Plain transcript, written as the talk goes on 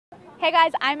Hey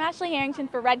guys, I'm Ashley Harrington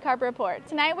for Red Carpet Report.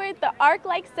 Tonight we're at the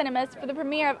ArcLight Cinemas for the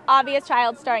premiere of Obvious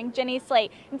Child starring Jenny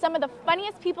Slate and some of the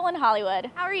funniest people in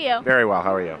Hollywood. How are you? Very well,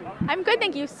 how are you? I'm good,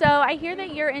 thank you. So I hear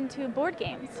that you're into board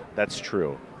games. That's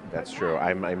true. That's true.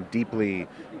 I'm deeply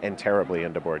and terribly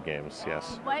into board games,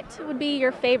 yes. What would be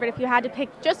your favorite if you had to pick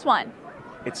just one?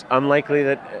 It's unlikely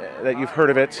that you've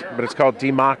heard of it, but it's called Die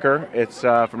Macher. It's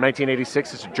from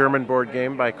 1986. It's a German board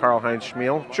game by Karl-Heinz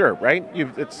Schmiel. Sure, right?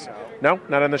 No?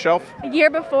 Not on the shelf? A year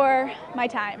before my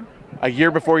time. A year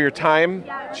before your time?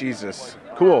 Yeah. Jesus.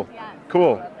 Cool. Yeah.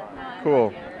 Cool.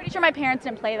 Cool. Pretty sure my parents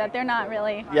didn't play that. They're not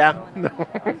really. Yeah? No.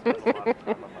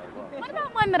 What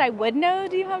about one that I would know?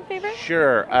 Do you have a favorite?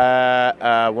 Sure.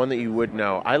 One that you would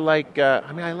know. I like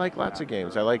lots of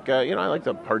games. I like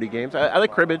the party games. I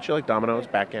like cribbage. I like dominoes,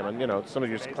 backgammon, some of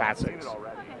your classics.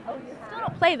 I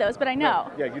don't play those, but I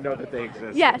know. Yeah, you know that they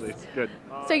exist. Yes. Good.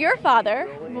 So your father,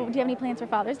 do you have any plans for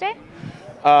Father's Day?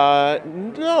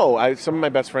 No. Some of my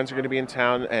best friends are going to be in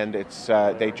town, and it's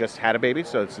they just had a baby,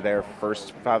 so it's their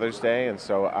first Father's Day, and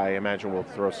so I imagine we'll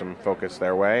throw some focus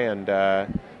their way. And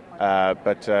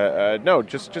no,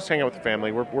 just hang out with the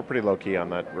family. We're pretty low key on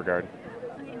that regard.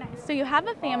 Okay, nice. So you have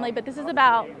a family, but this is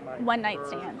about one night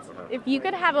stands. If you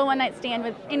could have a one night stand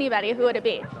with anybody, who would it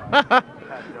be?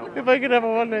 If I could have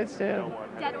a one night stand.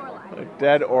 Dead or alive?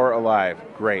 Dead or alive.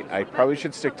 Great. I probably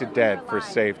should stick to dead for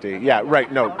safety. Yeah,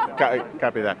 right. No,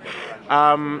 copy that.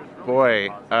 Boy.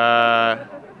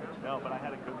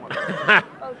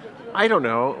 I don't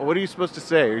know. What are you supposed to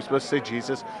say? Are you supposed to say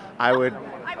Jesus?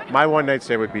 My one night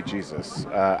stand would be Jesus.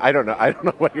 I don't know. I don't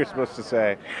know what you're supposed to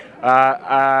say.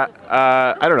 I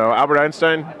don't know. Albert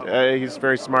Einstein. He's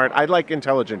very smart. I like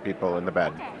intelligent people in the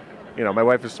bed. My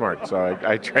wife is smart, so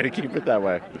I try to keep it that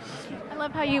way. I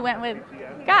love how you went with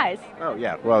guys. Oh,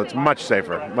 yeah. Well, it's much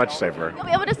safer. Much safer. You'll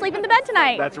be able to sleep in the bed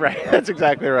tonight. That's right. That's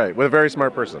exactly right. With a very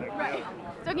smart person. Right.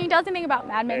 So can you tell us anything about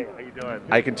Mad Men? Hey, how you doing?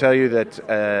 I can tell you that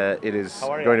it is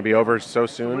going to be over so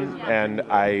soon, and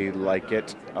I like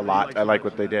it a lot. I like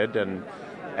what they did, and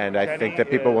I think that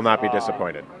people will not be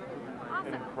disappointed.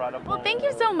 Awesome. Well, thank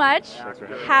you so much.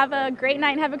 Have a great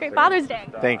night and have a great Father's Day.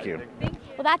 Thank you.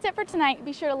 Well, that's it for tonight.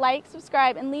 Be sure to like,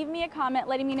 subscribe, and leave me a comment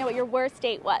letting me know what your worst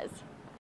date was.